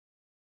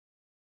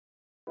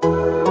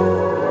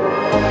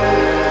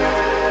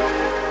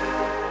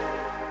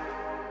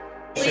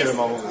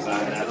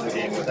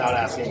without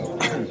asking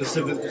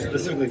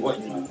specifically what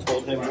you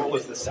told him, what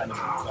was the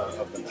sentiment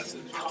of the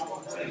message?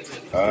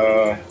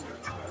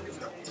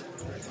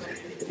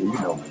 You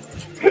know me.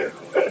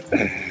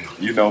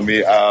 You know me.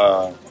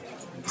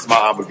 It's my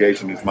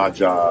obligation. It's my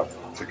job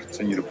to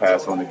continue to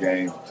pass on the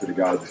game to the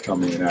guys that's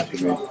coming in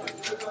after me.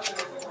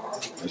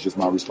 It's just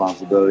my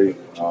responsibility.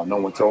 No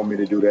one told me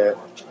to do that.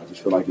 I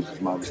just feel like it's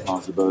just my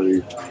responsibility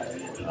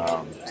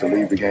to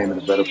leave the game in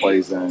a better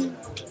place than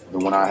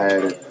when I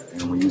had it.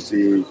 And when you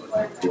see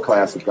the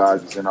class of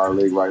guys that's in our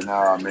league right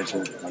now, I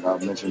mentioned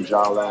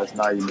John last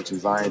night, you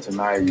mentioned Zion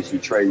tonight, you see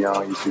Trae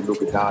Young, you see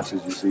Luka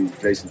Doncic, you see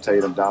Jason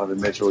Tatum,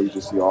 Donovan Mitchell, you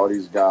just see all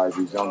these guys,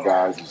 these young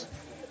guys.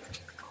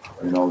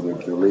 You know,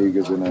 the league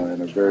is in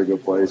a very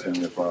good place, and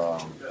if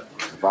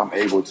I'm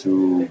able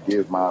to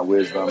give my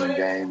wisdom and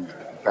game,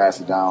 pass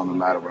it down no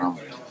matter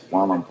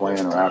while I'm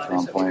playing or after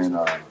I'm playing,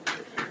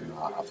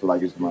 I feel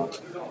like it's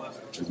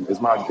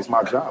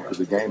my job, because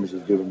the game has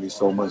just given me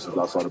so much since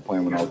I started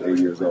playing when I was 8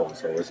 years old.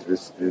 So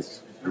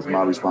it's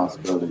my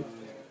responsibility.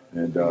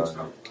 And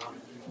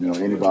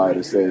anybody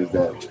that says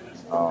that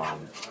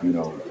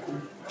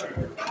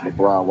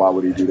LeBron, why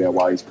would he do that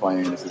while he's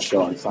playing? It's a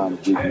sign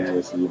of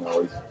weakness. He's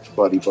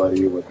buddy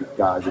with the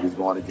guys that he's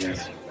going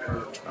against.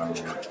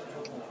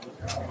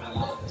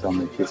 Tell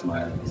him to kiss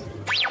my ass.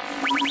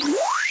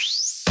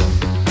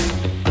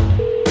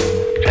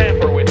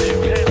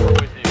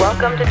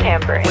 Welcome to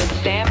Tampering with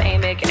Sam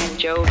Amick and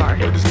Joe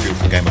Varden. This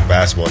beautiful game of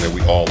basketball that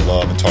we all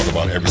love and talk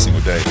about every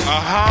single day. To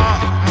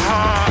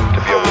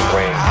be able to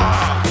bring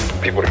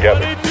people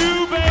together.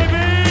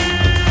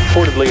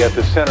 Reportedly at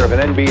the center of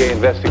an NBA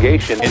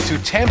investigation into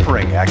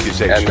tampering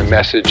accusations. And the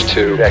message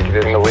to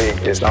executives in the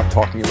league is stop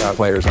talking about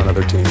players on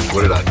other teams.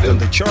 What did I do?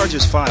 The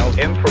charges filed.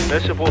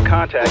 Impermissible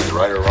contact. Was it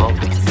right or wrong?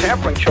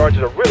 Tampering charges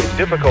are really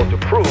difficult to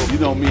prove. You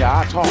know me,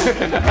 I talk.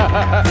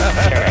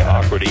 Very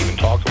awkward to even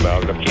talk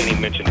about it. I can't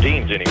even mention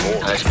teams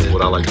anymore. Actually,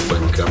 what I like to play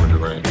with Kevin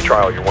Durant. The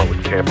trial you won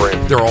with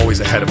tampering. They're always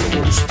ahead of the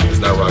rules. It's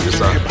not rocket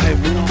science.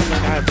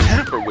 I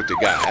tampered with the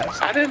guys.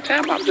 I didn't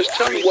tamper. I'm just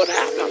telling you what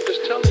happened.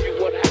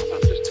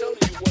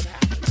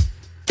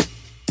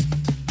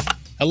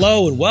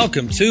 Hello and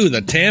welcome to the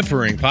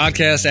Tampering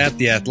Podcast at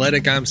The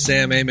Athletic. I'm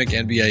Sam Amick,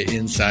 NBA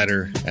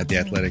insider at The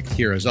Athletic,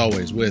 here as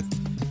always with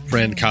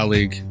friend,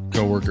 colleague,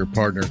 coworker,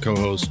 partner,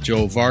 co-host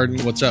Joe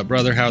Varden. What's up,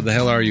 brother? How the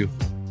hell are you?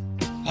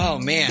 Oh,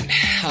 man.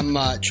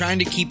 I'm trying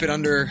to keep it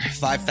under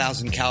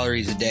 5,000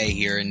 calories a day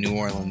here in New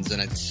Orleans,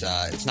 and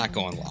it's not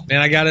going well.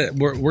 Man, I got it.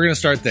 We're going to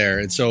start there.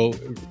 And so,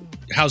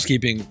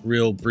 housekeeping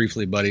real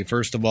briefly, buddy.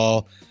 First of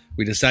all,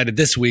 we decided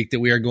this week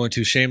that we are going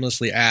to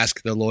shamelessly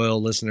ask the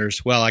loyal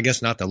listeners, well, I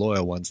guess not the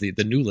loyal ones, the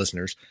new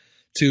listeners,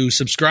 to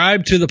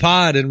subscribe to the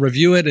pod and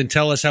review it and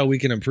tell us how we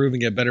can improve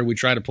and get better. We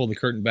try to pull the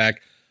curtain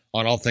back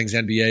on all things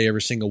NBA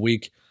every single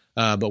week,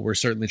 but we're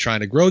certainly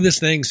trying to grow this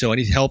thing. So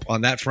any help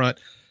on that front,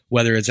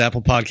 whether it's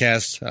Apple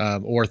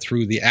Podcasts or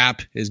through the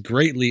app, is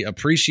greatly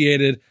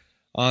appreciated.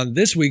 On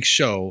this week's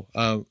show,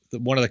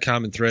 one of the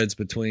common threads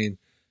between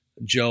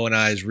Joe and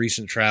I's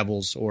recent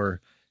travels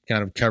or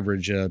kind of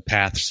coverage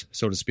paths,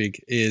 so to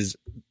speak, is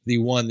the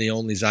one, the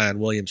only Zion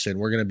Williamson.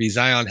 We're going to be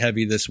Zion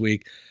heavy this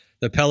week.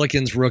 The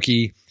Pelicans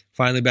rookie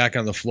finally back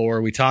on the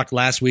floor. We talked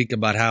last week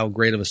about how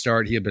great of a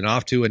start he had been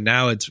off to, and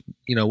now it's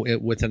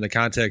within the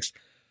context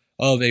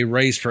of a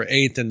race for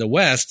eighth in the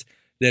West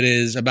that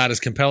is about as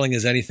compelling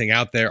as anything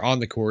out there on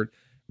the court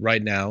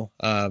right now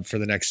for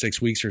the next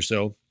 6 weeks or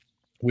so.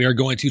 We are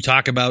going to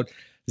talk about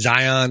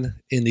Zion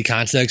in the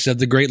context of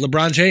the great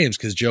LeBron James,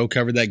 because Joe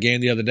covered that game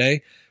the other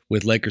day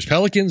with Lakers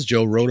Pelicans.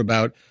 Joe wrote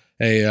about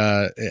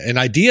an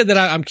idea that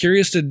I'm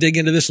curious to dig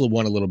into this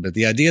one a little bit.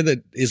 The idea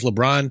that is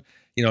LeBron,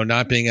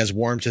 not being as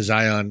warm to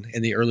Zion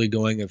in the early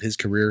going of his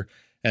career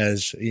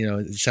as,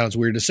 it sounds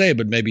weird to say,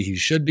 but maybe he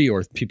should be,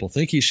 or people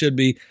think he should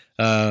be.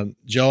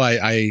 Joe,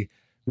 I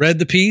read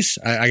the piece.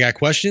 I got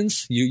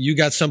questions. You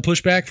got some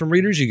pushback from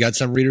readers. You got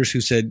some readers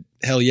who said,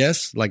 hell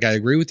yes, like I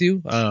agree with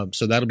you.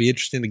 So that'll be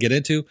interesting to get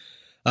into.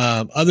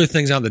 Other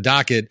things on the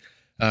docket.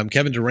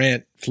 Kevin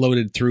Durant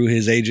floated through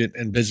his agent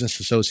and business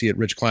associate,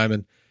 Rich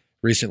Kleiman,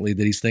 recently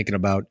that he's thinking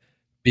about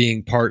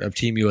being part of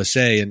Team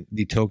USA in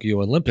the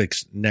Tokyo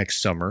Olympics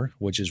next summer,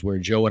 which is where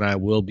Joe and I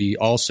will be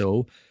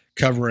also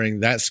covering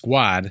that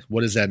squad.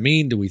 What does that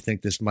mean? Do we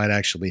think this might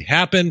actually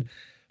happen?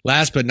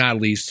 Last but not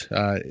least,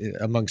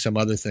 among some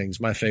other things,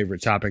 my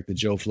favorite topic that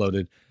Joe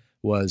floated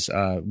was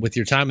with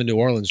your time in New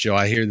Orleans, Joe,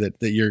 I hear that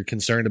you're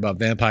concerned about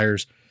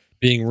vampires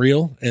being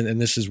real,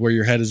 and this is where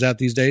your head is at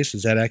these days.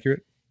 Is that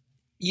accurate?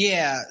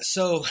 Yeah,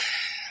 so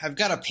I've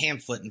got a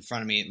pamphlet in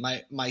front of me.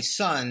 My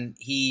son,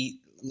 he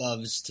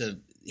loves to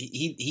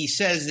he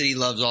says that he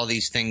loves all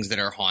these things that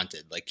are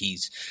haunted. Like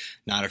he's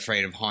not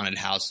afraid of haunted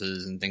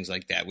houses and things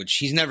like that, which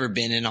he's never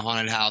been in a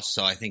haunted house,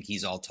 so I think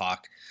he's all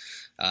talk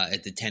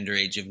at the tender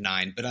age of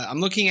 9. But I'm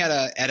looking at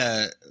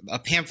a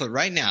pamphlet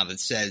right now that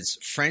says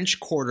French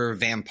Quarter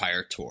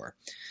Vampire Tour.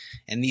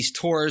 And these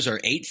tours are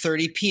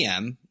 8:30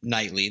 p.m.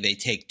 nightly. They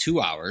take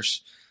 2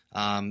 hours.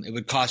 It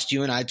would cost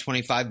you and I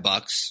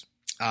 $25.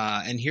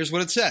 And here's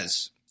what it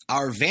says.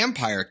 Our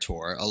vampire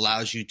tour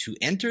allows you to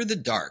enter the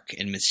dark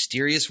and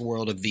mysterious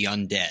world of the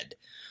undead,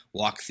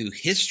 walk through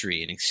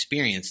history and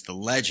experience the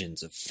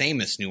legends of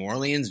famous New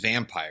Orleans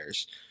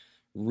vampires,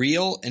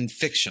 real and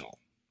fictional.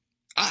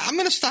 I'm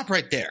going to stop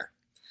right there.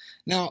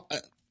 Now,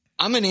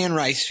 I'm an Anne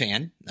Rice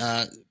fan.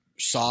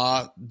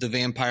 Saw the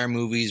vampire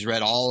movies,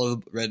 read all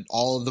of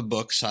the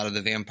books out of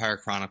the Vampire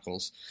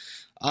Chronicles.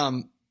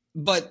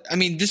 But I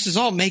mean, this is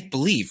all make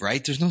believe,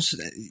 right? There's no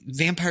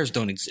vampires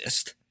don't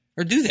exist,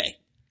 or do they?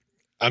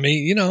 I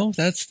mean, you know,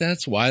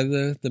 that's why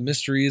the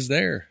mystery is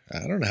there.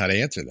 I don't know how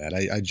to answer that.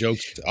 I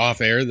joked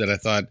off air that I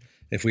thought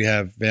if we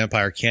have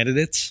vampire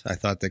candidates, I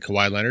thought that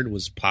Kawhi Leonard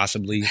was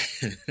possibly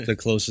the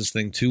closest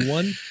thing to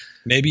one.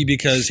 Maybe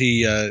because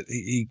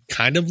he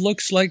kind of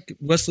looks like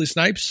Wesley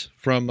Snipes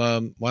from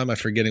why am I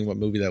forgetting what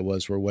movie that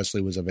was where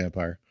Wesley was a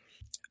vampire?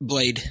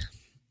 Blade.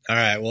 All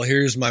right. Well,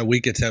 here's my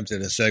weak attempt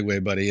at a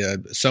segue, buddy.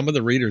 Some of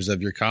the readers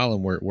of your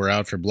column were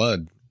out for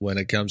blood when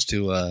it comes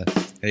to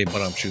hey,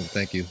 but I'm shooting.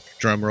 Thank you.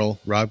 Drum roll,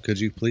 Rob. Could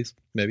you please?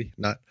 Maybe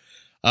not.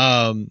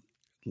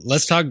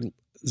 Let's talk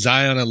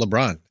Zion and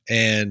LeBron,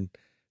 and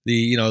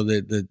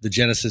the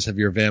genesis of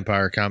your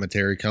vampire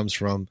commentary comes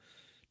from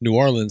New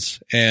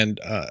Orleans. And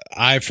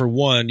I, for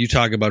one, you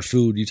talk about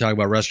food, you talk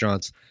about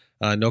restaurants,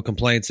 no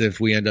complaints if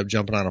we end up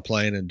jumping on a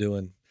plane and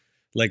doing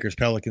Lakers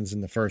Pelicans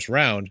in the first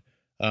round.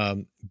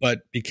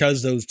 But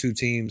because those two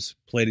teams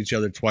played each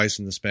other twice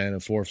in the span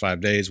of 4 or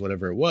 5 days,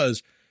 whatever it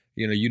was,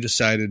 you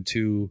decided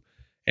to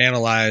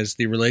analyze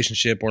the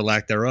relationship or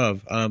lack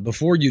thereof.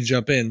 Before you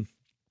jump in,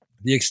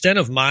 the extent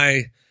of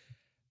my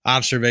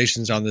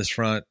observations on this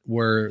front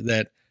were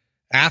that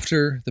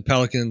after the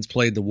Pelicans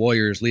played the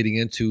Warriors leading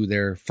into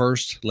their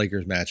first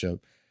Lakers matchup,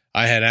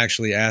 I had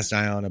actually asked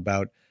Zion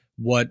about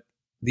what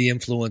the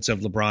influence of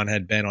LeBron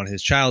had been on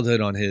his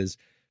childhood, on his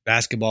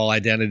basketball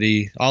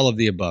identity, all of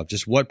the above.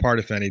 Just what part,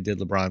 if any, did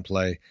LeBron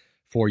play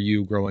for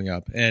you growing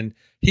up? And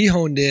he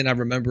honed in, I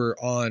remember,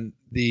 on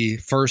the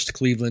first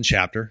Cleveland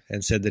chapter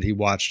and said that he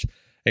watched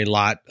a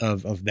lot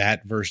of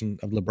that version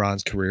of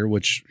LeBron's career,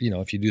 which,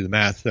 if you do the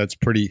math, that's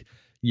pretty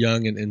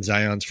young in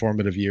Zion's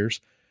formative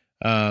years.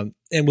 And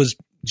was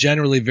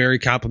generally very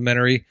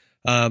complimentary.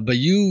 But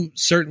you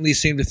certainly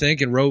seem to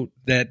think and wrote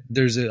that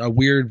there's a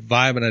weird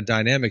vibe and a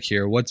dynamic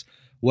here. What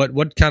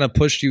kind of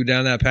pushed you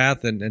down that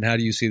path, and how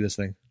do you see this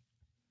thing?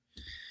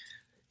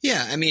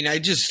 Yeah, I mean, I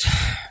just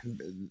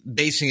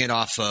basing it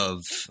off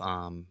of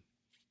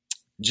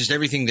just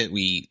everything that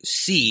we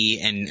see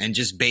and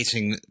just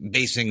basing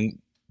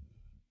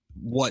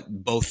what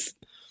both,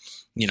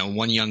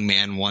 one young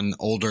man, one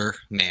older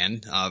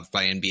man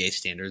by NBA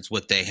standards,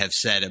 what they have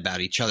said about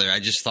each other. I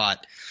just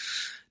thought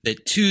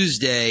that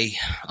Tuesday,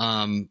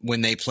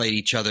 when they played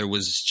each other,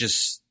 was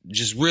just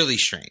really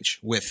strange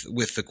with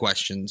the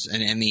questions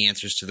and the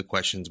answers to the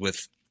questions,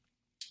 with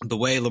the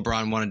way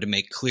LeBron wanted to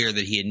make clear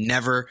that he had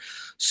never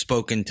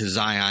spoken to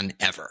Zion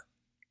ever.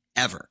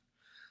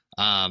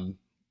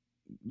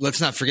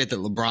 Let's not forget that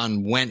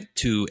LeBron went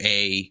to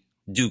a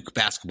Duke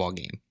basketball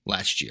game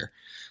last year.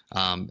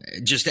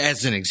 Just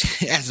as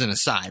an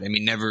aside, I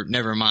mean,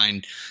 never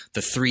mind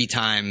the 3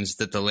 times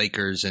that the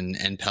Lakers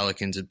and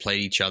Pelicans had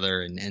played each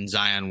other, and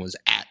Zion was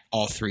at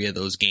all 3 of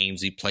those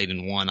games. He played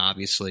in one,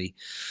 obviously.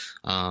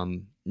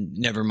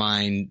 Never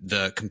mind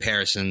the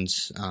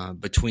comparisons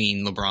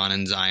between LeBron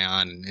and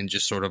Zion, and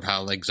just sort of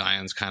how like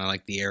Zion's kind of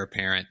like the heir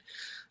apparent.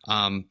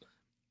 I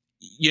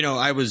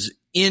was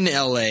in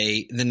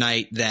LA the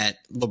night that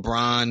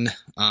LeBron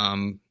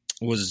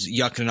was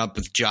yucking up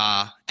with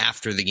Ja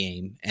after the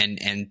game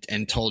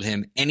and told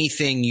him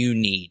anything you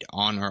need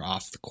on or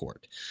off the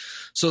court.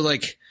 So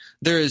like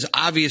there is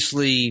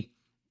obviously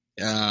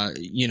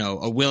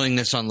a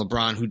willingness on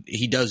LeBron, who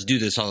he does do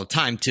this all the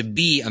time, to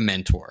be a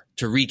mentor,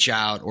 to reach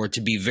out, or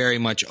to be very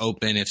much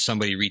open if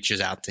somebody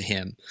reaches out to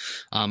him.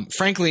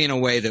 Frankly, in a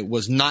way that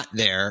was not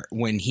there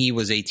when he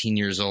was 18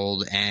 years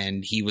old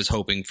and he was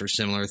hoping for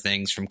similar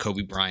things from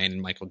Kobe Bryant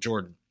and Michael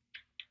Jordan.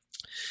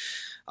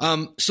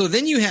 So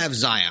then you have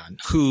Zion,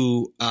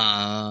 who,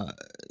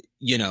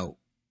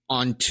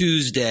 on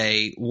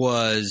Tuesday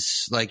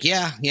was like,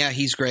 yeah,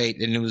 he's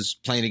great. And it was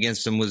playing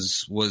against him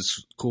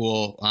was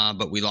cool.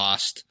 But we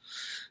lost,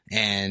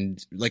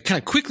 and like kind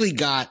of quickly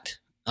got,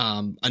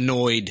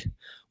 annoyed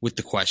with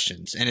the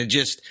questions. And it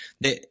just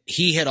that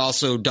he had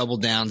also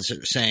doubled down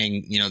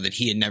saying, that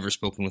he had never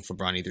spoken with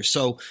LeBron either.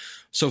 So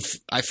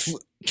I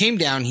came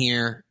down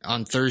here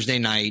on Thursday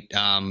night.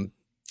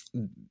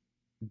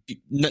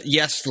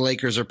 Yes, the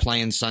Lakers are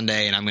playing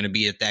Sunday, and I'm going to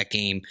be at that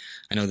game.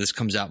 I know this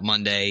comes out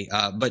Monday,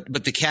 but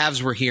the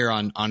Cavs were here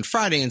on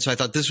Friday, and so I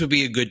thought this would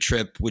be a good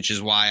trip, which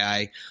is why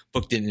I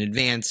booked it in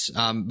advance.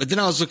 But then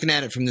I was looking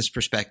at it from this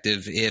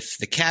perspective: if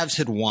the Cavs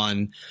had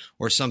won,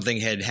 or something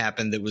had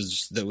happened that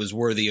was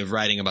worthy of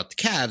writing about the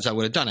Cavs, I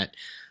would have done it,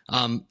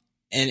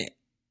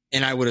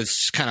 and I would have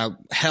kind of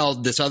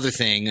held this other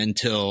thing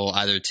until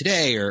either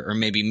today or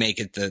maybe make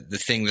it the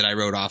thing that I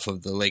wrote off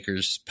of the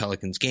Lakers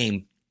Pelicans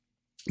game.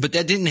 But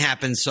that didn't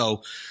happen,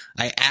 so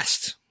I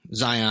asked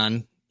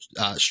Zion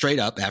straight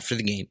up after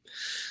the game,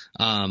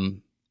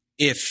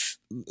 if,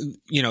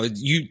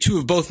 you two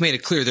have both made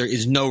it clear there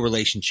is no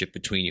relationship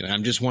between you. And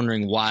I'm just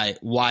wondering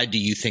why do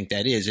you think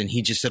that is? And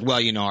he just said,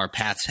 well, our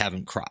paths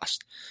haven't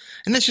crossed.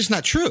 And that's just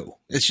not true.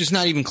 It's just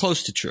not even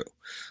close to true.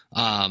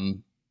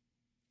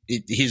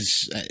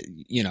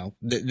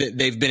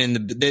 They've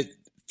been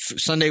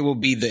Sunday will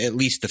be at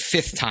least the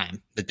fifth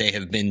time that they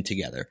have been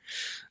together.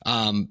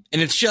 And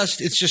it's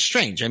just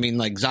strange. I mean,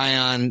 like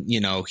Zion,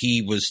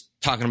 he was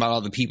talking about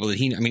all the people that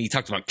he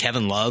talked about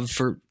Kevin Love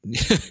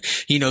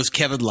he knows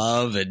Kevin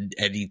Love and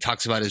he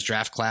talks about his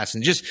draft class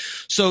and just,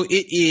 so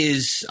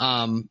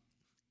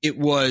it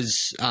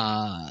was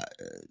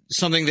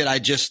something that I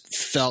just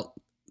felt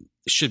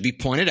should be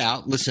pointed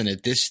out. Listen,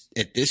 at this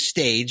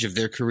stage of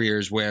their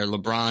careers where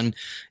LeBron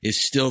is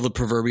still the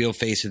proverbial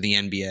face of the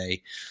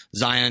NBA,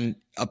 Zion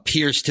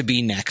appears to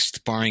be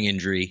next, barring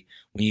injury,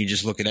 when you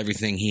just look at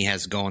everything he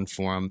has going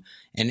for him.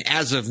 And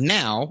as of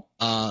now,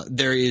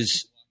 there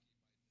is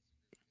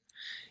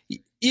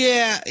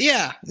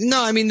yeah.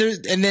 No, I mean,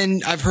 and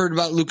then I've heard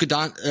about Luka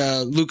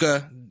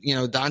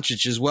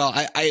Doncic as well.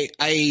 I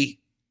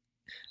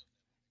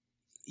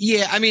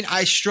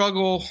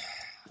struggle.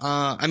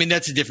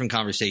 That's a different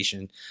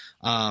conversation.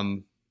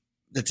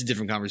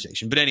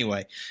 But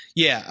anyway,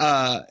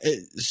 at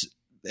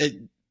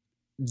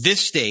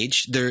this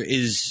stage, there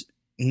is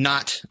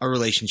not a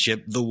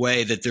relationship the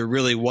way that there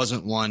really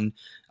wasn't one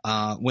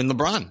when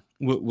LeBron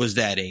was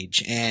that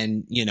age.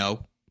 And,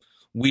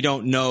 we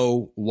don't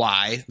know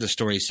why. The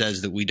story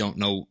says that we don't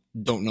know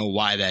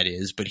why that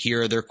is, but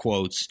here are their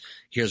quotes.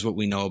 Here's what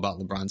we know about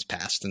LeBron's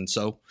past. And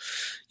so,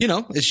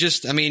 it's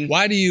just,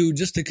 why do you,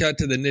 just to cut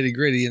to the nitty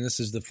gritty, and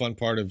this is the fun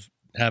part of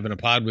having a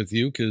pod with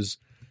you, because,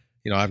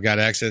 I've got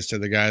access to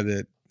the guy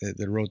that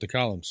wrote the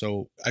column.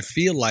 So I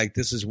feel like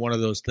this is one of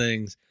those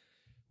things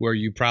where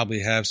you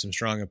probably have some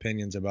strong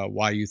opinions about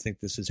why you think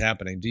this is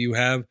happening. Do you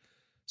have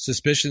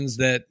suspicions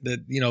that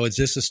is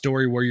this a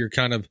story where you're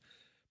kind of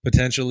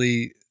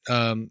potentially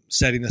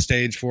setting the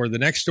stage for the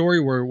next story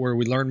where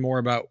we learn more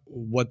about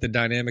what the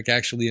dynamic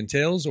actually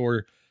entails,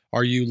 or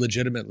are you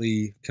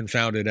legitimately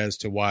confounded as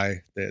to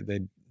why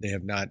they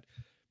have not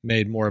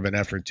made more of an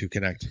effort to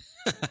connect?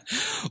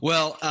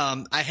 Well,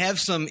 I have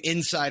some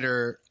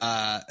insider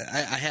I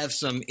have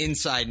some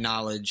inside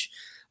knowledge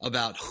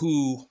about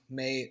who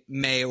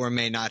may or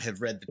may not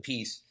have read the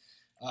piece.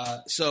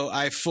 So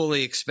I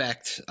fully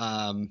expect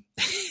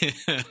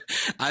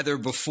either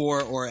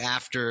before or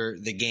after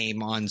the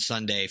game on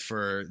Sunday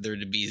for there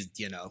to be,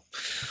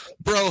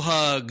 bro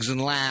hugs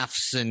and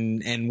laughs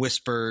and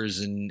whispers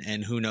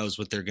and who knows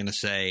what they're going to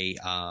say.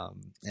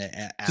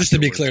 Just to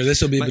be clear,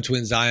 this will be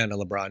between Zion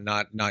and LeBron,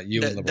 not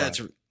you and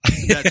LeBron.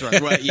 That's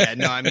right. Right. Yeah.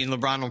 No,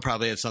 LeBron will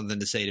probably have something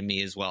to say to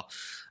me as well.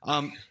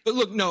 But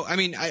look, no,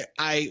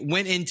 I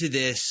went into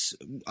this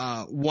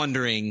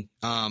wondering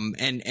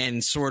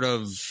and sort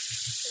of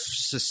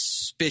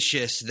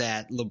suspicious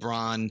that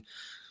LeBron,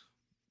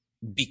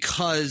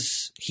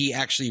 because he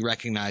actually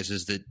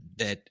recognizes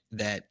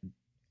that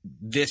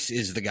this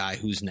is the guy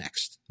who's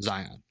next,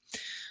 Zion,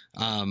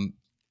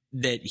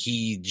 that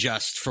he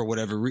just for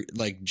whatever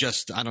I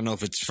don't know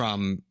if it's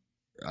from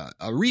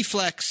a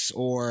reflex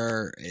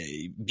or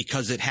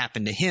because it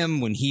happened to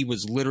him when he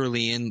was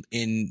literally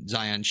in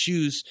Zion's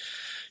shoes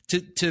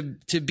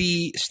to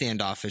be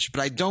standoffish.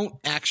 But I don't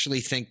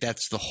actually think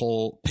that's the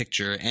whole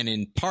picture. And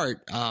in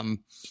part,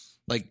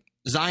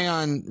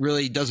 Zion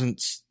really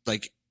doesn't,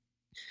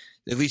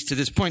 at least to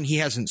this point, he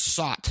hasn't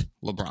sought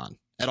LeBron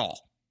at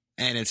all.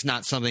 And it's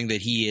not something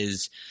that he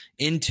is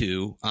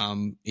into.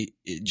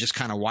 It just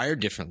kind of wired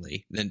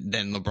differently than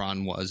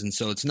LeBron was. And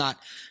so it's not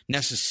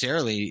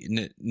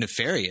necessarily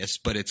nefarious,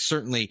 but it's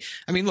certainly,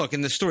 look,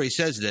 and the story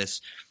says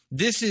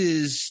this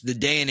is the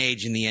day and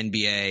age in the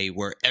NBA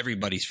where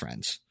everybody's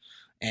friends.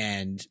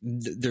 And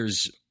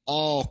there's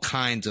all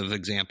kinds of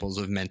examples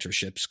of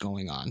mentorships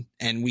going on.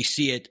 And we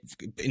see it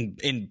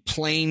in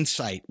plain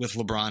sight with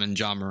LeBron and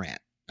John Morant.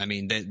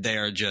 They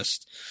are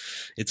just,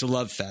 it's a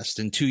love fest.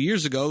 And 2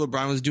 years ago,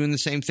 LeBron was doing the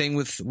same thing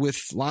with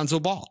Lonzo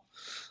Ball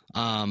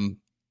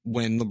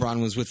when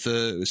LeBron was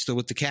still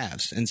with the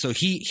Cavs. And so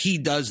he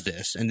does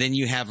this. And then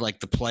you have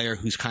the player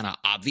who's kind of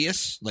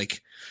obvious,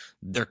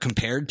 they're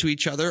compared to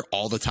each other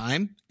all the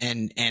time.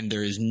 And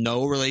there is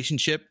no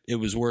relationship. It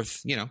was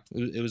worth,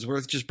 it was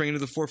worth just bringing to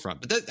the forefront.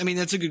 But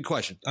that's a good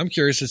question. I'm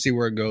curious to see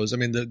where it goes.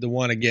 The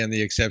one, again,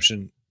 the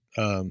exception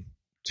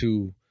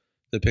to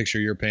the picture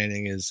you're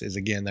painting is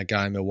again that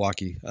guy in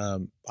Milwaukee.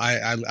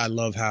 I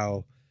love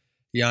how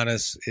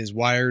Giannis is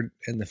wired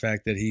and the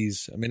fact that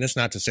he's. That's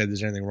not to say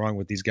there's anything wrong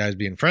with these guys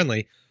being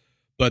friendly,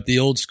 but the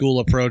old school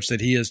approach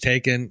that he has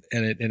taken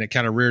and it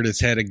kind of reared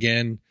its head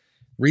again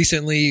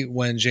recently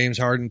when James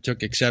Harden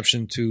took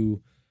exception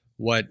to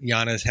what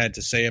Giannis had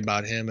to say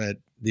about him at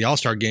the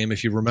All-Star game.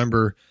 If you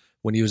remember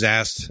when he was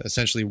asked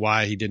essentially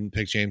why he didn't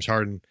pick James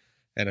Harden,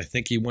 and I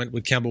think he went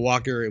with Kemba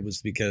Walker, it was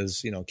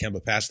because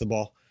Kemba passed the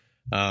ball.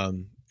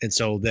 And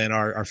so then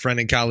our friend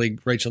and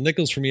colleague Rachel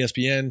Nichols from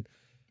ESPN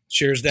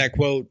shares that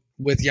quote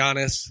with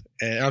Giannis,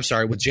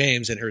 with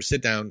James in her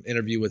sit-down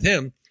interview with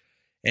him.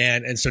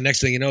 And so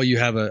next thing you know, you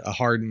have a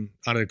Harden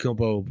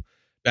Antetokounmpo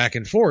back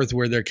and forth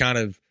where they're kind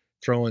of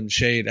throwing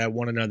shade at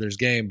one another's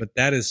game. But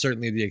that is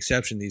certainly the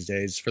exception these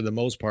days. For the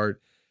most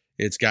part,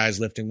 it's guys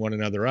lifting one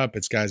another up.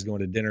 It's guys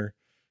going to dinner,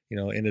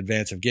 in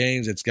advance of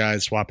games. It's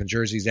guys swapping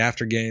jerseys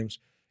after games.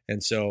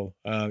 And so,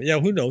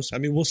 who knows? I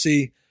mean, we'll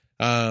see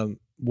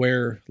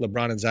where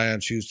LeBron and Zion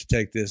choose to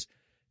take this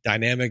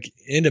dynamic,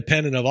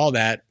 independent of all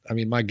that. I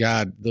mean, my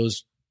God,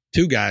 those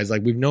two guys,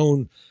 like, we've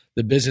known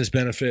the business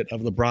benefit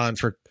of LeBron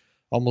for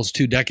almost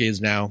 2 decades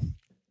now,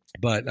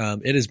 but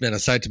it has been a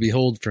sight to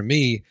behold for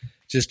me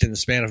just in the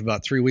span of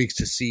about 3 weeks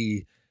to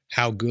see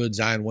how good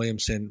Zion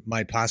Williamson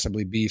might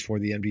possibly be for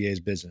the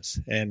NBA's business.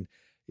 And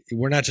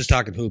we're not just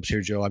talking hoops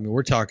here, Joe. I mean,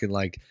 we're talking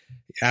like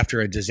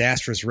after a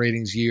disastrous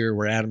ratings year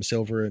where Adam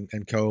Silver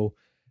and co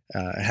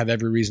have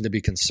every reason to be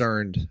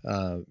concerned.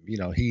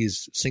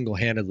 He's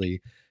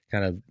single-handedly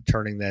kind of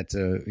turning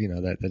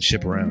that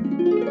ship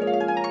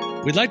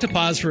around. We'd like to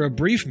pause for a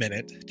brief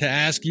minute to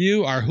ask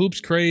you, our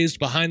hoops-crazed,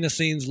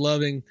 behind-the-scenes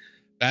loving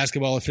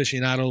basketball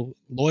aficionado,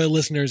 loyal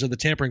listeners of the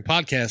Tampering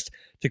Podcast,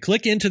 to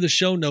click into the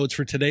show notes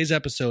for today's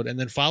episode and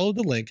then follow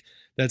the link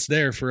that's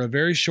there for a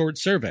very short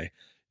survey.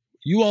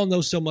 You all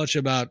know so much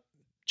about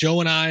Joe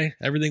and I,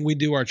 everything we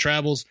do, our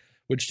travels,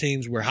 which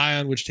teams we're high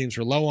on, which teams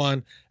we're low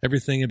on,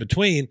 everything in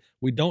between.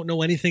 We don't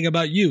know anything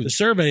about you. The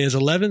survey is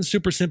 11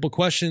 super simple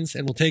questions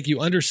and will take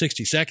you under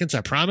 60 seconds,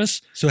 I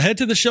promise. So head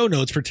to the show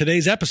notes for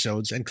today's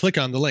episodes and click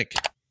on the link.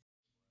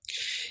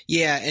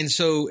 Yeah, and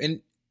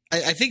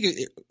I think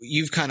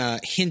you've kind of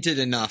hinted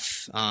enough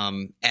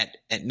at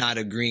not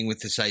agreeing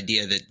with this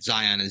idea that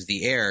Zion is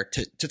the heir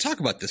to talk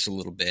about this a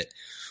little bit.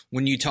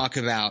 When you talk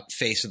about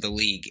face of the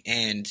league,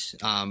 and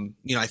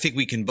I think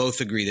we can both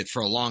agree that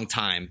for a long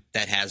time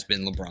that has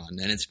been LeBron,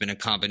 and it's been a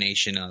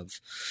combination of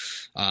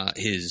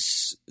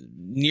his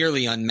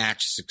nearly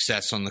unmatched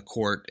success on the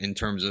court in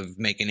terms of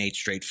making 8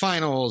 straight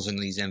finals and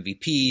these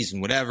MVPs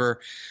and whatever,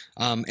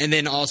 and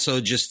then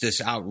also just this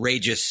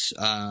outrageous,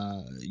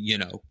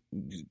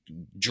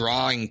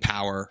 drawing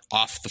power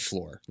off the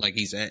floor. Like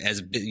he's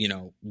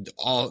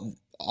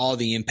all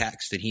the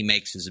impacts that he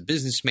makes as a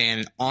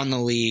businessman on the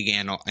league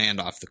and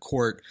off the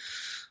court.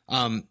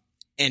 And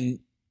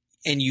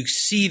you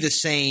see the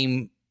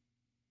same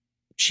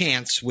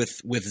chance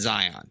with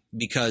Zion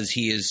because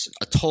he is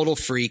a total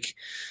freak.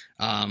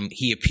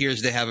 He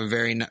appears to have a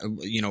very,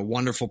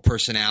 wonderful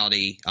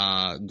personality,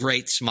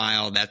 great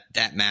smile.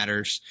 That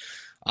matters.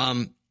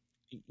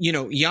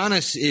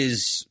 Giannis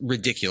is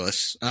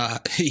ridiculous.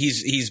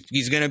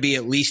 He's going to be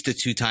at least a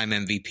 2-time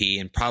MVP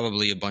and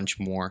probably a bunch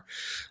more.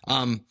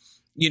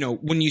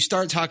 When you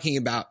start talking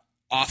about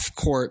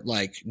off-court,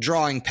 like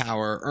drawing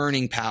power,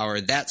 earning power,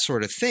 that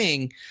sort of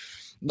thing,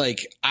 like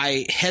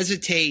I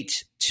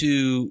hesitate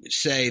to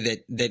say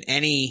that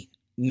any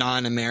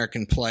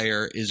non-American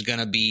player is going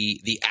to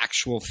be the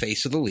actual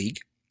face of the league.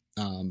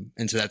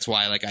 And so that's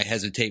why, like, I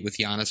hesitate with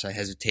Giannis. I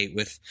hesitate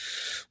with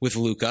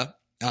Luka.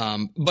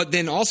 But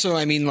then also,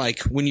 I mean,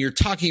 like when you're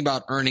talking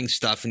about earning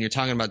stuff and you're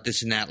talking about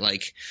this and that,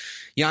 like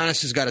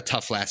Giannis has got a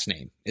tough last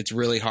name. It's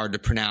really hard to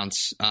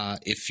pronounce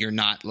if you're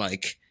not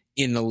like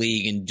in the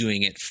league and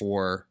doing it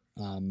for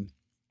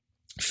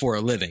a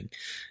living.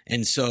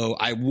 And so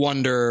I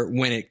wonder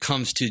when it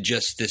comes to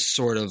just this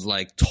sort of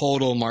like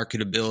total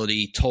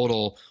marketability,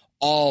 total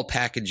all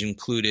package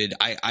included,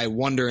 I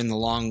wonder in the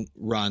long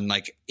run,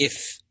 like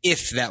if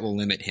that will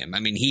limit him. I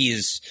mean,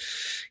 he's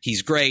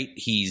great.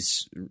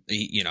 He's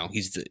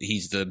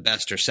the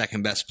best or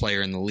second best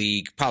player in the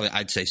league. Probably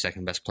I'd say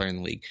second best player in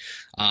the league.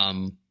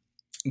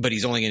 But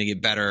he's only going to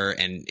get better,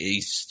 and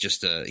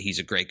he's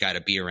a great guy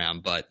to be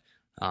around. But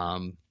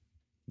we'll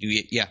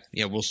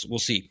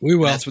see. We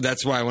will.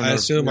 That's why I want to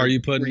assume. Are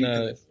you putting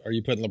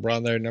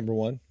LeBron there number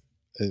one?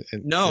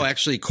 No,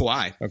 actually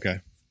Kawhi. Okay,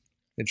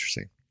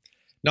 interesting.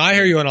 No, I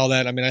hear you on all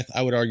that. I mean,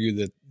 I would argue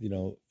that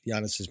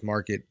Giannis's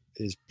market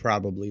is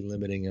probably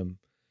limiting him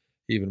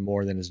even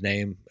more than his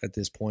name at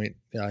this point.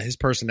 His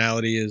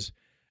personality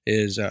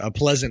is a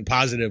pleasant,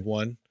 positive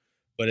one,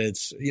 but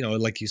it's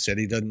like you said,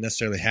 he doesn't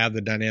necessarily have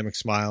the dynamic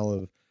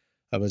smile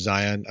of a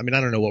Zion. I mean,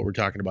 I don't know what we're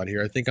talking about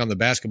here. I think on the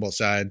basketball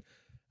side,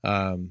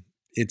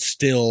 it's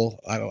still.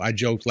 I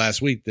joked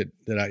last week that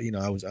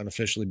I was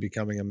unofficially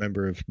becoming a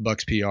member of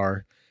Bucks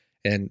PR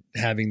and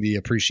having the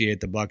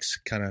Appreciate the Bucks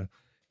kind of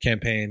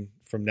campaign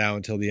from now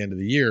until the end of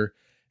the year.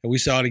 And we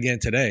saw it again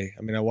today.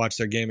 I mean, I watched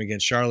their game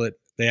against Charlotte.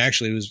 They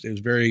actually, it was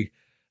very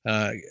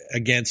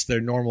against their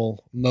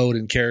normal mode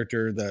and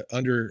character. The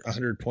under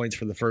 100 points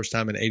for the first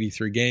time in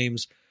 83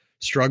 games,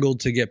 struggled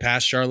to get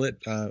past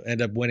Charlotte,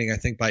 end up winning, I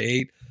think, by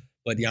 8.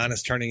 But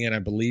Giannis turning in, I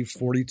believe,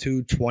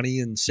 42, 20,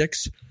 and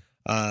 6.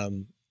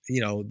 The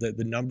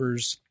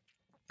numbers,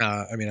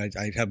 I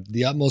have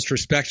the utmost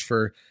respect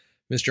for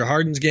Mr.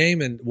 Harden's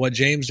game, and what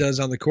James does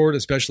on the court,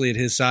 especially at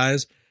his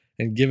size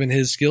and given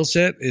his skill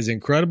set, is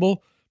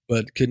incredible,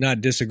 but could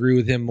not disagree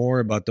with him more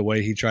about the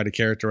way he tried to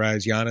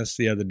characterize Giannis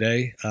the other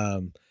day.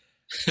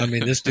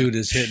 This dude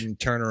is hitting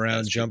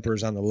turnaround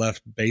jumpers on the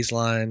left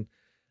baseline.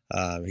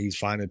 He's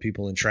finding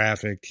people in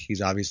traffic.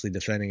 He's obviously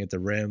defending at the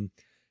rim.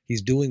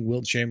 he's doing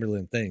Wilt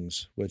Chamberlain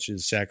things, which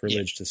is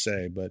sacrilege to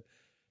say, but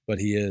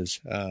he is.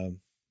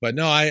 But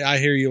no, I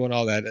hear you on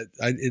all that.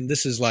 And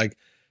this is like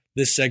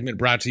this segment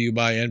brought to you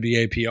by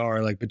NBA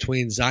PR. Like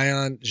between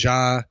Zion,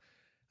 Ja,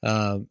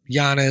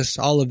 Giannis,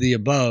 all of the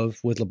above,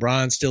 with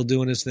LeBron still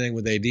doing his thing,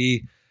 with AD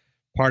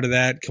part of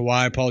that,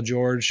 Kawhi, Paul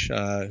George,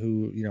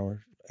 who, you know,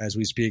 as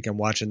we speak, I'm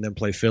watching them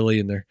play Philly,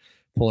 and they're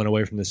pulling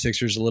away from the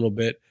Sixers a little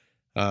bit.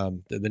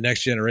 The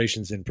next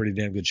generation's in pretty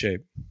damn good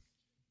shape.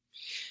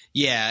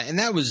 Yeah, and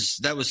that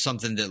was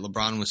something that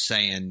LeBron was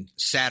saying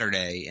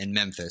Saturday in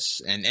Memphis,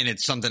 and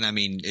it's something, I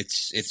mean,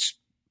 it's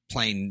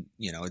plain,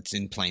 you know, it's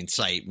in plain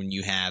sight when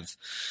you have,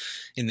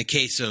 in the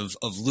case of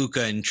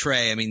Luka and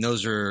Trey, I mean,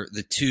 those are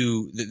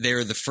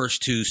they're the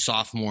first two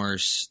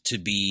sophomores to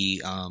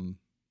be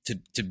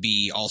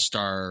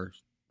All-Star.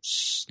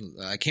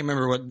 I can't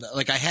remember what,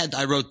 like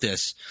I wrote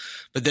this,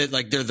 but they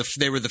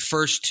were the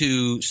first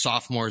two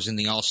sophomores in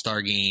the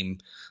All-Star game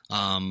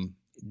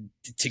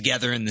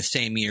together in the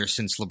same year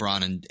since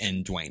LeBron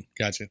and Dwayne.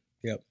 Gotcha.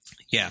 Yep.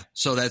 Yeah.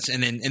 So that's,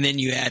 and then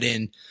you add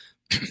in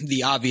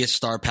the obvious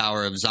star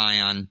power of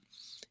Zion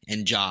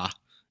and Ja,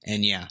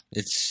 and yeah,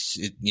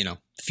 you know,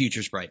 the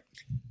future's bright.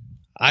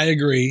 I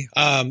agree.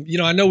 You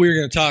know, I know we were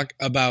going to talk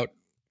about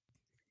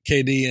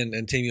KD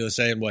and Team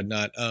USA and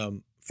whatnot.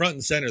 Front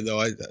and center,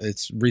 though,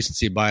 it's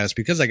recency bias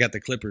because I got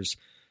the Clippers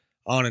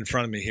on in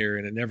front of me here,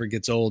 and it never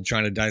gets old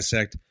trying to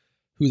dissect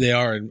who they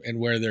are and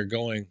where they're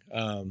going.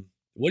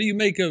 What do you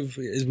make of,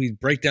 as we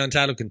break down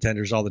title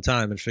contenders all the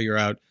time and figure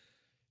out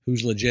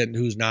who's legit and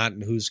who's not,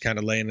 and who's kind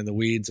of laying in the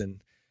weeds and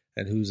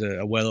who's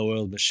a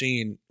well-oiled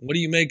machine? What do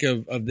you make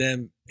of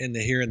them in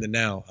the here and the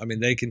now? I mean,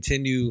 they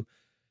continue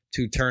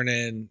to turn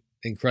in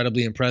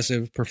incredibly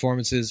impressive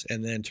performances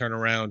and then turn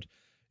around,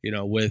 you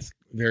know, with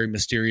very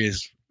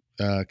mysterious,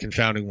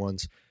 confounding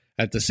ones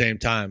at the same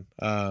time.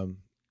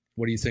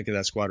 What do you think of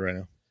that squad right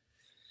now?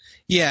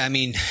 Yeah, I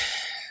mean,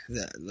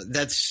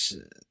 that's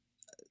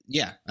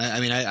yeah. I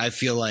mean, I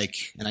feel like,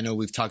 and I know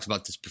we've talked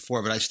about this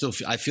before, but I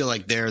feel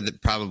like they're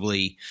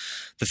probably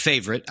the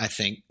favorite, I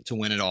think, to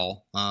win it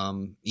all.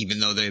 Even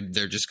though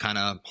they're just kind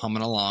of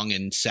humming along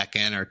in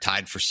second or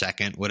tied for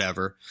second,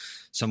 whatever,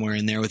 somewhere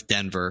in there with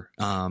Denver.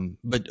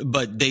 But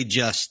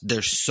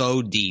they're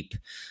so deep.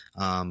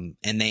 And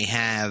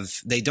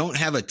they don't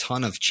have a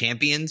ton of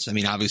champions. I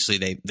mean,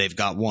 obviously they've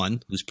got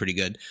one who's pretty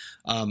good.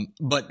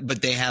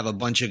 But they have a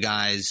bunch of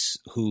guys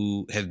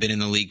who have been in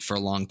the league for a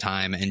long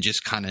time and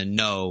just kind of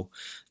know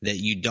that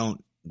you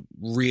don't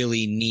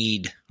really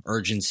need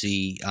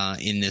urgency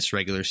in this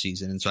regular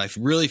season. And so I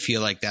really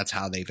feel like that's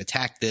how they've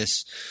attacked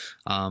this.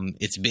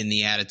 It's been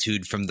the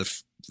attitude from the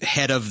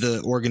head of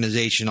the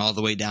organization all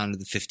the way down to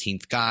the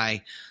 15th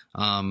guy.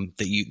 That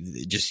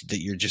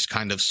you're just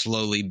kind of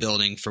slowly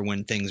building for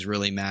when things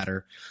really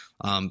matter.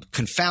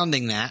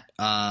 Confounding that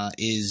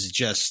is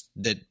just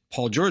that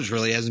Paul George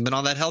really hasn't been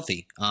all that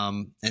healthy.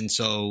 And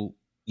so,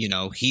 you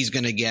know, he's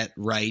going to get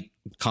right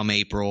come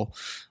April.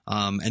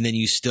 And then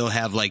you still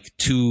have like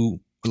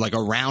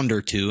a round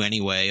or two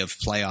anyway of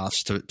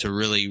playoffs to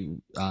really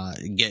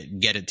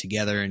get it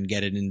together and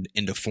get it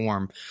into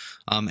form.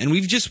 And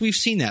we've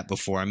seen that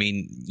before. I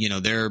mean, you know,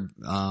 they're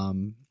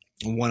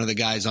one of the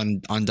guys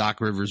on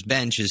Doc Rivers'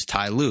 bench is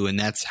Ty Lue, and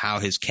that's how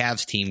his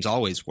Cavs teams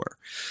always were.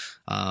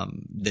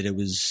 That it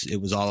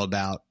was all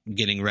about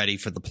getting ready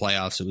for the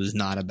playoffs. It was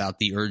not about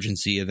the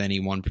urgency of any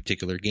one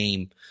particular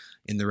game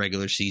in the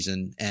regular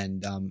season.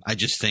 And I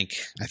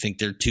think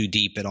they're too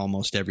deep at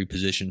almost every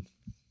position.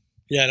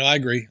 Yeah, no, I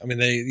agree. I mean,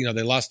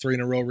 they lost 3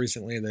 in a row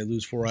recently, and they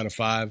lose 4 out of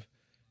 5.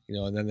 You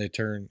know, and then they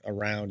turn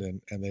around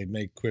and they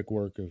make quick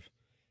work of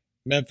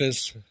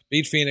Memphis,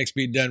 beat Phoenix,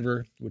 beat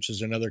Denver, which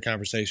is another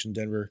conversation.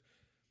 Denver,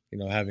 you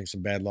know, having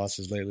some bad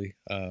losses lately,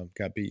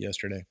 got beat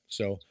yesterday.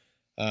 So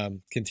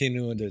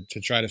continuing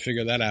to try to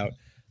figure that out.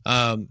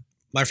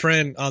 My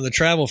friend, on the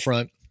travel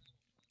front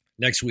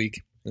next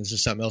week, and this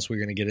is something else we're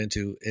going to get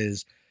into,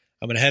 is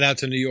I'm going to head out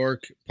to New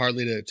York,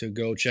 partly to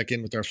go check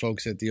in with our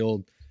folks at the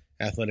old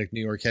Athletic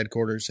New York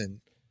headquarters and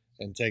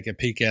take a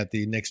peek at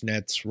the Knicks,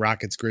 Nets,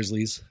 Rockets,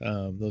 Grizzlies.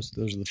 Those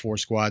are the 4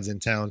 squads in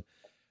town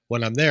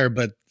when I'm there.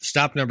 But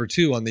stop number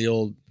 2 on the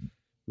old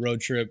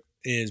road trip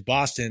is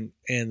Boston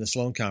and the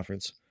Sloan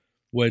Conference,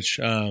 which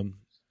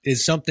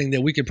is something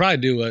that we could probably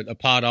do a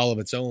pod all of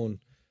its own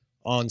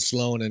on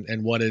Sloan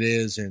and what it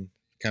is and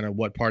kind of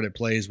what part it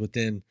plays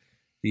within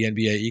the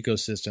NBA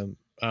ecosystem.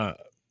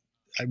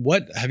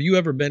 What have you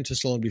ever been to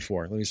Sloan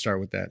before? Let me start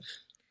with that.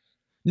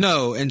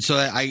 No, and so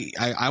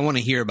I want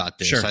to hear about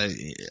this. Sure.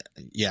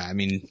 I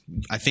mean,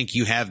 I think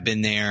you have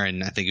been there,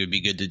 and I think it would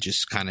be good to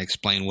just kind of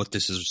explain what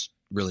this is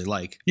really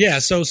like. Yeah,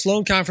 so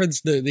Sloan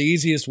Conference, the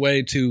easiest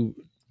way to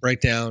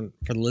break down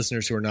for the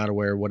listeners who are not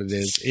aware what it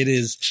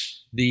is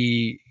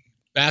the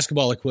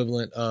basketball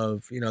equivalent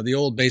of, you know, the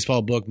old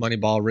baseball book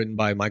Moneyball, written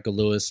by Michael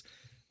Lewis,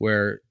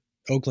 where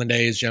Oakland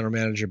A's general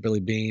manager Billy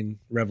Beane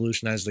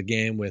revolutionized the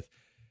game with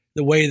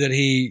the way that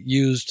he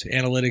used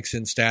analytics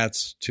and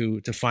stats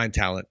to find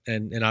talent.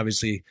 And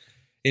obviously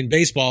in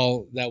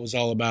baseball, that was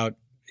all about,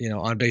 you know,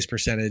 on base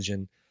percentage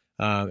and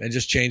and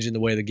just changing the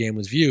way the game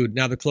was viewed.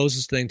 Now, the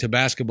closest thing to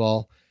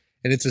basketball,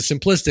 and it's a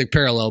simplistic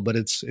parallel, but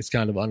it's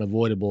kind of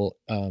unavoidable.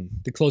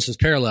 The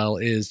closest parallel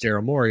is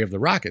Daryl Morey of the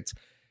Rockets.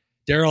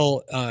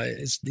 Daryl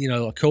is,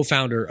 a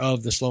co-founder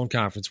of the Sloan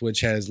Conference,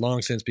 which has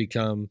long since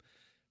become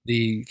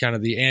the kind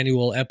of the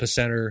annual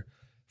epicenter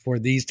for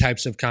these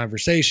types of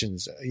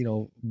conversations.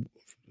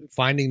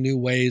 Finding new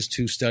ways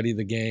to study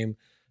the game,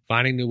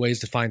 finding new ways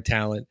to find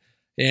talent,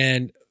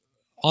 and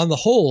on the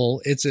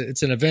whole, it's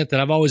an event that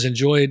I've always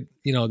enjoyed.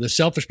 The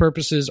selfish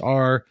purposes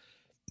are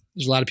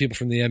there's a lot of people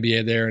from the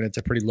NBA there, and it's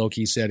a pretty low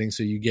key setting,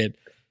 so you get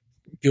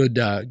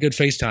good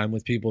face time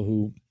with people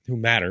who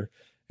matter,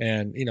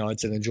 and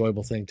it's an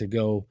enjoyable thing to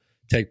go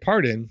take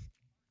part in.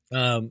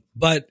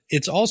 But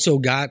it's also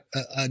got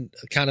a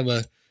kind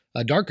of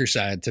a darker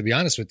side, to be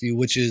honest with you,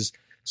 which is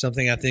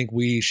something I think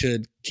we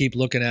should keep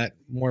looking at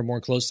more and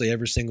more closely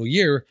every single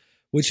year,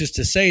 which is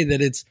to say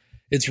that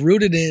it's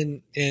rooted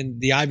in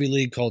the Ivy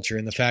League culture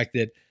and the fact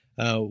that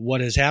what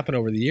has happened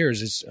over the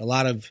years is a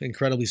lot of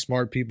incredibly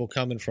smart people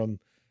coming from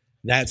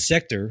that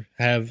sector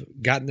have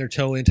gotten their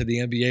toe into the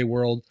NBA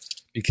world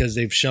because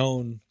they've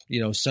shown,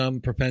 some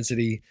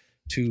propensity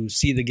to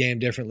see the game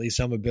differently,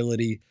 some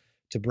ability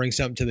to bring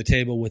something to the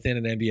table within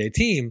an NBA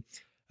team,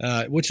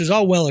 which is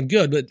all well and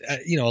good. But,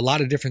 a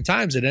lot of different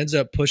times it ends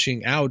up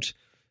pushing out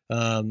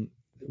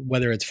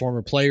whether it's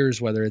former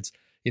players, whether it's,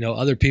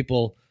 other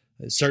people,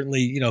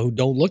 certainly, who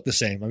don't look the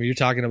same. I mean, you're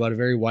talking about a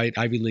very white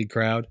Ivy League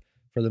crowd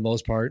for the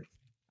most part,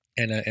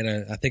 and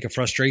I think a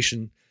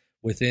frustration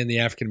within the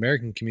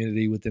African-American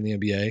community within the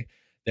NBA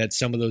that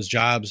some of those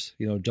jobs,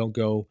 don't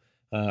go,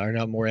 are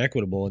not more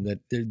equitable. And that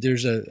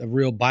there's a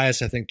real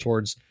bias, I think,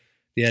 towards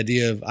the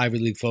idea of Ivy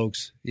League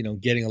folks,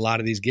 getting a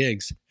lot of these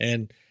gigs.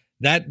 And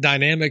that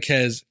dynamic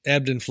has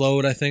ebbed and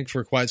flowed, I think,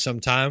 for quite some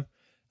time.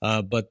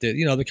 But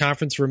the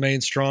conference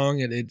remains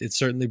strong, and it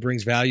certainly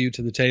brings value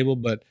to the table.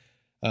 But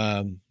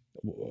a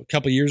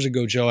couple of years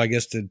ago, Joe, I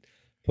guess to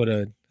put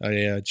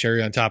a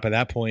cherry on top of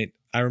that point,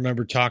 I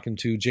remember talking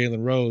to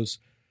Jalen Rose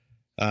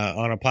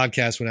on a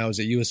podcast when I was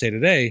at USA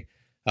Today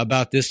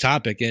about this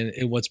topic. And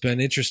what's been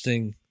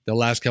interesting the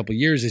last couple of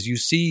years is you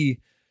see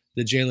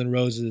the Jalen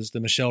Roses, the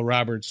Michelle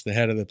Roberts, the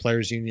head of the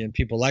Players Union,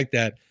 people like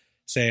that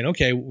saying,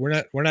 okay,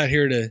 we're not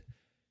here to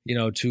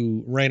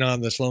rain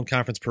on the Sloan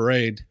Conference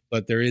parade,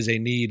 but there is a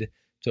need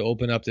to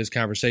open up this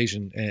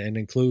conversation and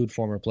include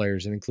former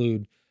players and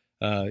include,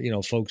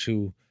 folks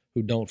who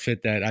don't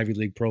fit that Ivy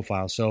League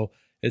profile. So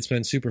it's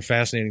been super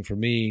fascinating for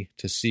me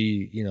to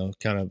see,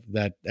 kind of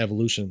that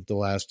evolution the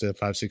last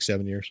 5, 6,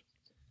 7 years.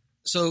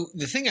 So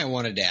the thing I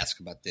wanted to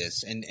ask about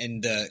this,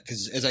 and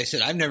because as I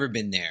said, I've never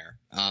been there,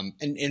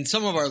 and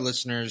some of our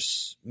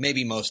listeners,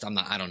 maybe most,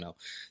 I don't know,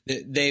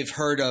 they've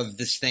heard of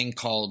this thing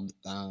called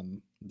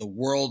the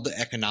World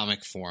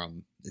Economic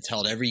Forum. It's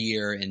held every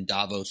year in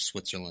Davos,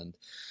 Switzerland.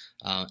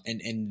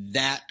 And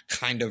that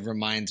kind of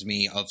reminds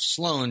me of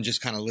Sloan,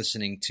 just kind of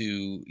listening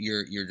to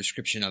your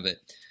description of it.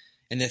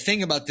 And the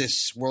thing about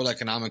this World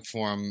Economic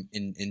Forum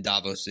in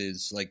Davos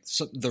is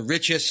the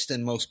richest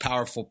and most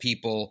powerful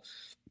people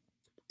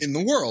in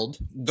the world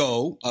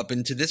go up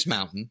into this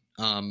mountain,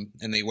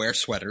 and they wear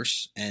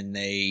sweaters and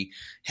they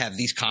have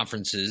these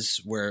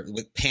conferences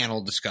with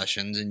panel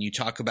discussions, and you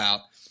talk about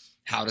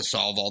how to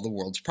solve all the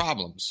world's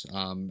problems.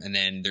 And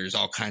then there's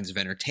all kinds of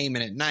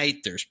entertainment at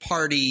night. There's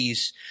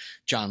parties.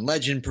 John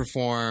Legend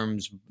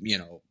performs,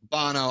 Bono,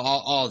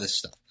 all this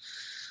stuff.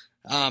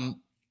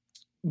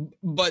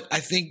 But I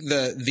think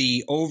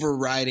the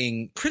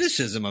overriding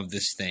criticism of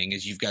this thing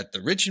is you've got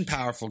the rich and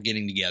powerful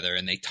getting together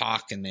and they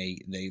talk and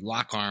they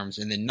lock arms,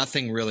 and then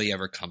nothing really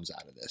ever comes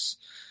out of this.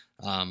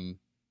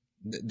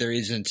 There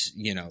isn't,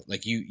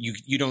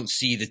 you don't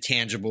see the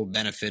tangible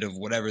benefit of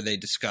whatever they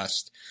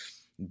discussed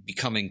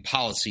becoming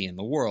policy in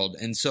the world.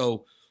 And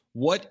so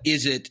what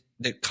is it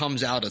that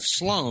comes out of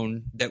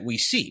Sloan that we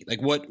see?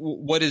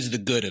 What is the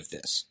good of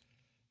this?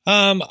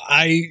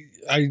 My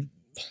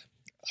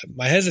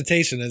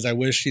hesitation is I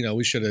wish,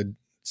 we should have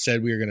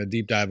said we were going to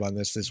deep dive on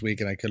this week,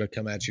 and I could have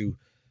come at you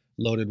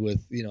loaded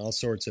with, all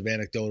sorts of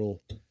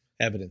anecdotal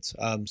evidence.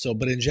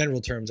 But in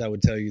general terms, I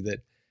would tell you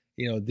that,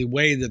 the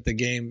way that the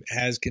game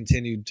has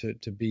continued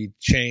to be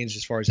changed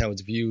as far as how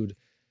it's viewed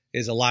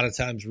is a lot of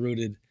times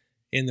rooted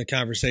in the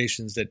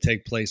conversations that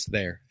take place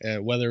there,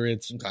 whether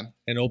it's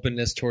an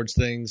openness towards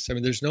things. I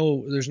mean,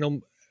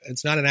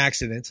 it's not an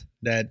accident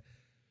that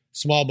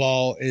small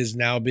ball is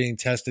now being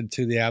tested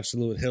to the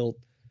absolute tilt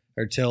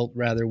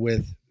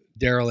with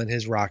Daryl and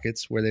his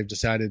Rockets, where they've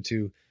decided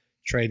to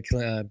trade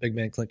big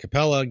man Clint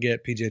Capella,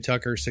 get PJ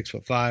Tucker,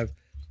 6'5",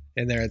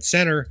 and they're at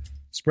center,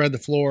 spread the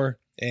floor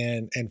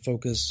and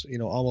focus,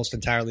 almost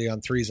entirely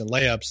on threes and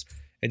layups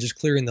and just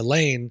clearing the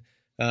lane,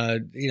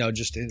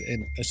 just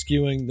in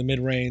eschewing the mid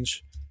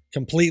range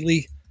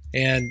completely.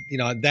 And,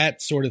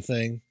 that sort of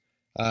thing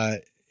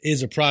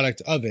is a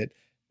product of it.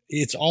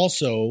 It's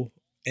also,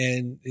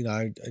 and,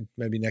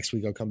 maybe next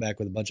week I'll come back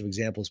with a bunch of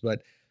examples,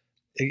 but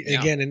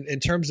again, in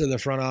terms of the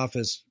front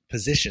office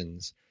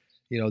positions,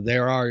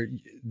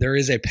 there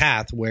is a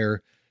path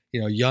where,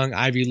 young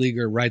Ivy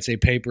Leaguer writes a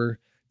paper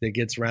that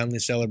gets roundly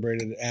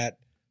celebrated at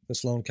the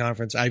Sloan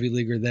Conference. Ivy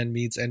Leaguer then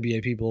meets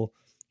NBA people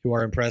who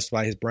are impressed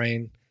by his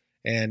brain.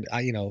 And,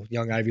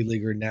 young Ivy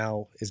Leaguer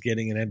now is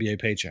getting an NBA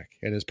paycheck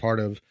and is part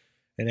of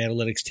an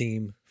analytics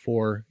team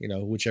for,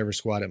 whichever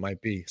squad it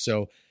might be.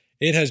 So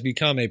it has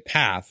become a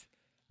path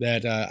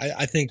that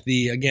I think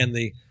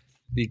the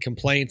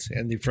complaint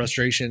and the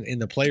frustration in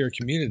the player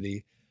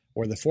community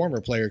or the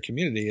former player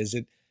community is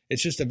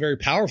it's just a very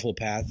powerful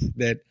path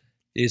that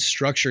is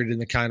structured in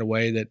the kind of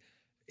way that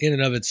in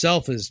and of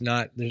itself there's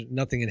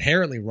nothing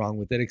inherently wrong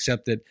with it,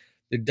 except that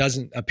there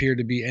doesn't appear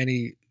to be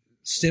any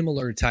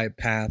similar type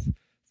path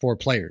for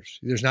players.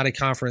 There's not a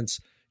conference,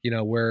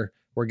 where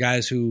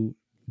guys who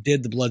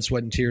did the blood,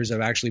 sweat, and tears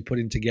of actually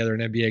putting together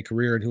an NBA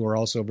career and who are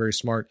also very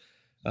smart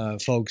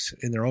folks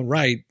in their own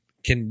right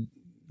can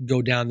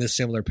go down this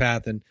similar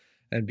path and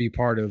be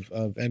part of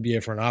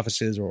NBA front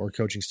offices or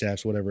coaching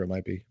staffs, whatever it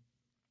might be.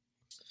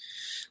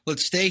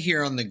 Let's stay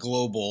here on the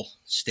global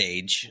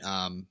stage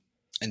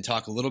and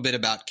talk a little bit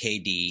about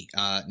KD.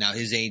 Now,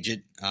 his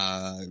agent,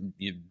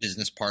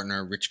 business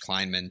partner, Rich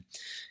Kleinman,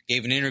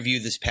 gave an interview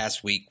this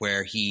past week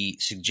where he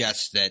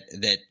suggests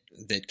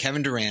that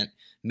Kevin Durant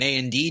may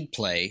indeed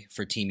play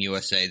for Team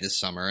USA this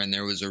summer, and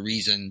there was a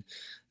reason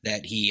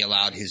that he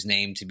allowed his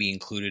name to be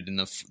included in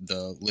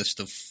the list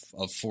of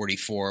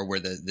 44 where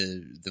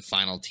the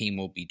final team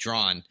will be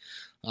drawn.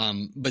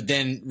 But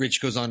then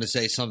Rich goes on to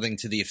say something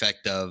to the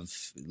effect of,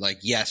 like,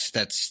 yes,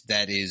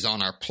 that is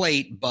on our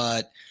plate,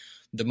 but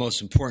the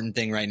most important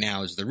thing right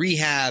now is the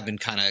rehab and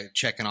kind of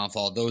checking off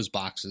all those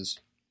boxes.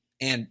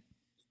 And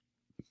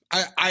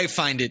I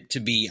find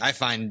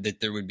that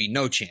there would be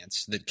no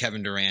chance that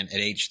Kevin Durant at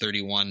age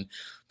 31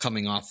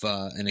 coming off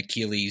an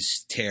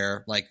Achilles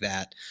tear like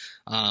that,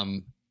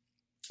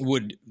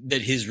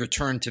 that his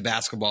return to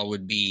basketball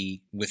would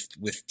be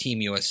with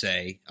Team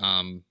USA,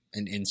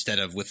 and instead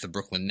of with the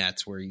Brooklyn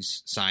Nets, where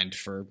he's signed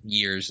for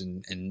years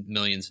and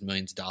millions and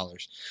millions of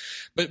dollars.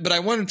 But I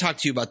want to talk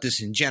to you about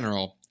this in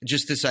general,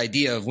 just this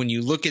idea of when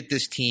you look at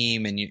this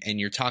team and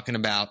you're talking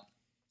about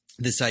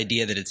this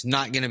idea that it's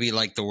not going to be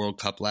like the World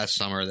Cup last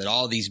summer, that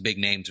all these big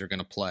names are going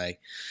to play.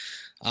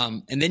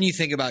 And then you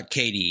think about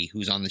KD,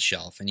 who's on the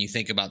shelf, and you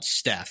think about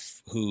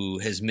Steph, who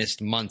has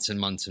missed months and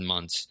months and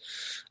months.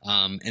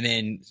 And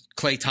then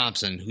Klay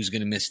Thompson, who's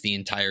going to miss the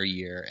entire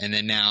year. And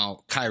then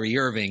now Kyrie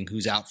Irving,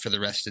 who's out for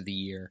the rest of the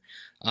year.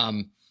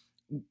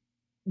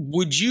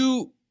 Would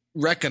you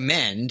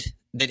recommend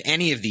that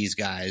any of these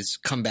guys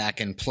come back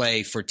and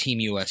play for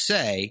Team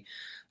USA?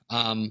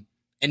 And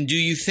do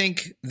you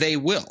think they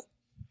will?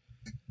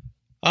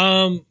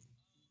 I'm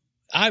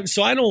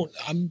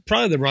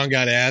probably the wrong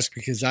guy to ask,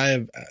 because I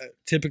have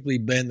typically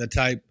been the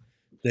type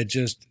that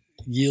just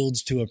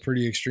yields to a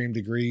pretty extreme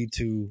degree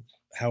to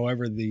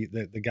however the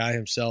guy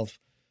himself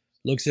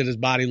looks at his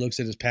body, looks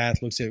at his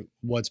path, looks at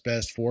what's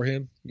best for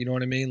him. You know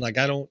what I mean? Like,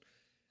 I don't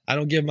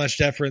give much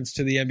deference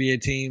to the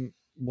NBA team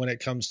when it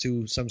comes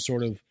to some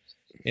sort of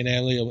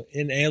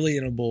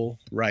inalienable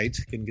right.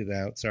 Couldn't get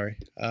that out. Sorry.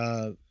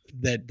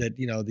 That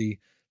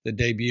the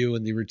debut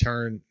and the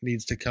return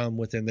needs to come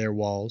within their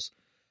walls.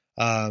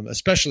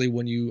 Especially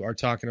when you are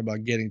talking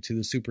about getting to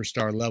the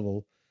superstar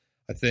level.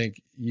 I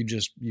think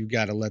you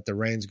got to let the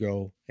reins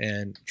go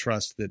and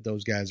trust that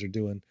those guys are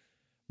doing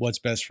what's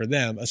best for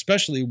them,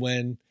 especially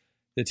when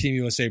the Team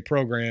USA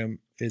program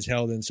is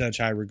held in such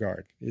high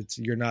regard.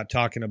 You're not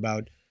talking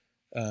about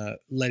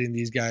letting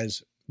these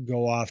guys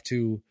go off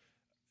to,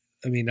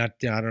 I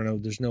don't know,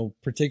 there's no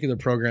particular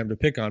program to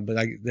pick on, but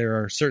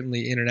there are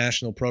certainly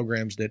international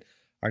programs that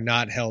are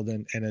not held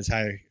in as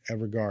high a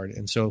regard.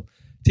 And so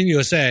Team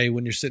USA,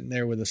 when you're sitting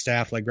there with a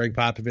staff like Greg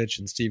Popovich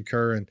and Steve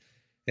Kerr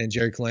and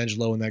Jerry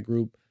Colangelo in that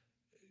group,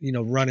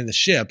 running the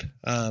ship,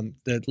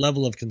 the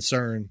level of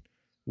concern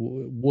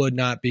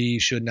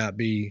should not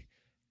be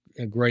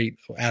great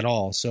at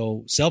all.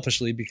 So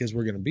selfishly, because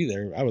we're going to be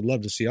there, I would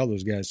love to see all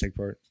those guys take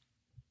part.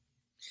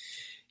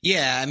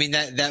 Yeah,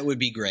 that would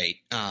be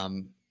great.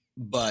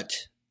 But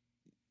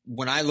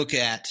when I look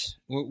at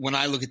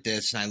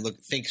this and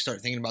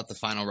start thinking about the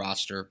final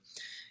roster,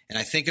 and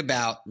I think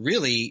about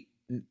really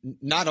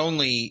not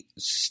only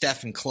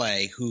Steph and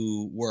Klay,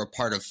 who were a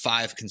part of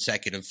 5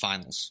 consecutive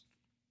finals.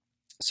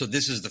 So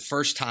this is the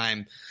first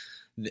time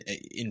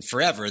in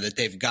forever that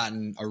they've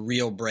gotten a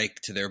real break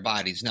to their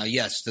bodies. Now,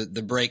 yes,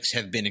 the breaks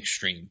have been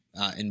extreme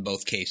in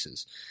both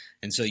cases.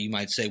 And so you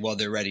might say, well,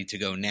 they're ready to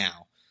go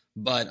now.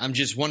 But I'm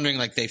just wondering,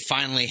 like, they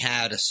finally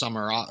had a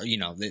summer,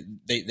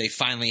 they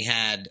finally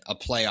had a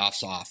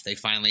playoffs off. They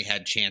finally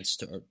had chance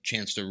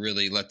to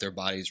really let their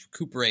bodies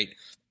recuperate.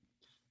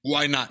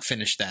 Why not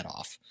finish that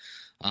off?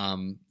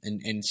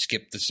 And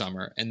skip the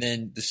summer. And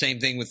then the same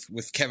thing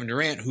with Kevin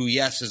Durant, who,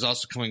 yes, is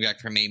also coming back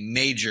from a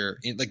major,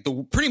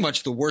 pretty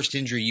much the worst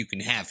injury you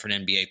can have for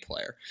an NBA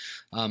player.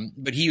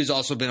 But he has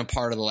also been a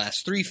part of the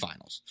last 3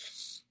 finals.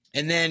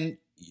 And then,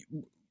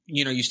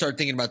 you start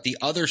thinking about the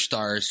other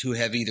stars who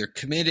have either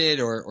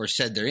committed or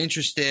said they're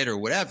interested or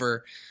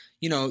whatever.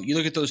 You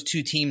look at those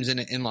 2 teams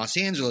in Los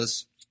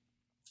Angeles.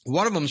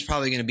 One of them is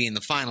probably going to be in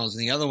the finals,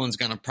 and the other one's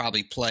going to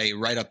probably play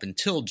right up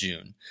until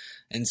June.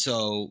 And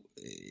so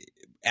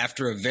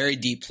after a very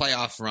deep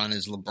playoff run,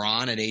 is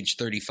LeBron at age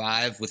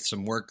 35 with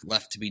some work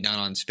left to be done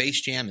on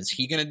Space Jam? Is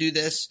he going to do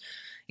this?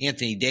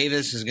 Anthony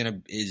Davis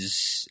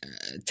is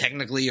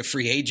technically a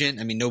free agent.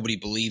 I mean, nobody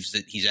believes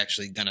that he's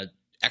actually going to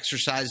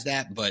exercise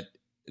that, but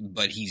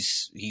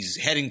he's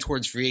heading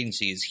towards free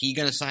agency. Is he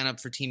going to sign up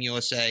for Team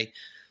USA?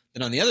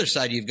 Then on the other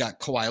side, you've got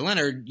Kawhi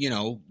Leonard,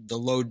 the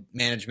load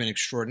management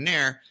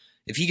extraordinaire.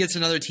 If he gets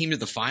another team to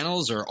the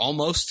finals or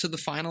almost to the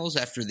finals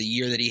after the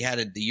year that he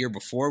had the year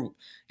before,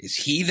 is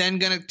he then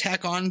going to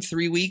tack on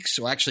 3 weeks,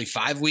 or actually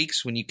 5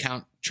 weeks when you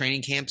count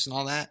training camps and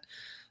all that?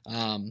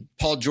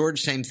 Paul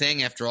George, same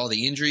thing after all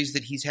the injuries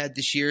that he's had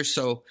this year.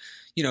 So,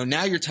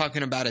 now you're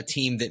talking about a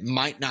team that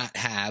might not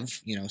have,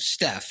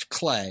 Steph,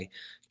 Clay,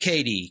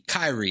 KD,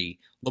 Kyrie,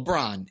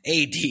 LeBron,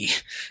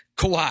 AD,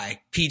 Kawhi,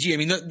 PG. I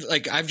mean,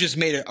 I've just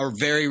made a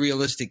very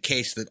realistic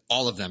case that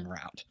all of them are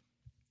out.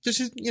 This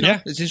is,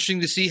 It's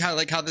interesting to see how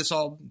this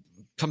all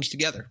comes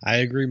together. I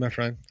agree, my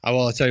friend.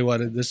 I'll tell you what,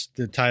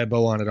 to tie a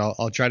bow on it,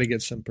 I'll try to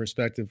get some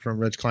perspective from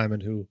Rich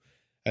Kleiman, who,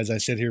 as I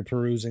sit here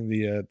perusing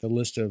the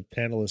list of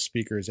panelist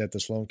speakers at the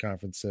Sloan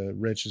Conference,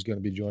 Rich is going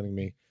to be joining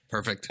me.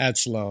 Perfect. At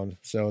Sloan.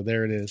 So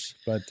there it is.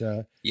 But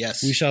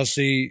yes, we shall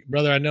see.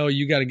 Brother, I know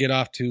you got to get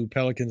off to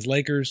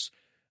Pelicans-Lakers.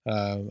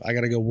 I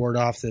got to go ward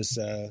off this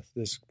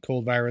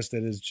cold virus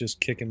that is just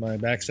kicking my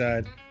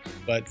backside.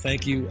 But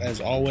thank you, as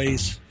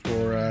always,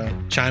 for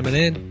chiming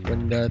in.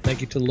 And thank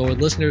you to the loyal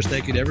listeners.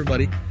 Thank you to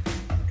everybody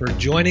for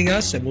joining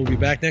us. And we'll be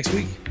back next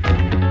week.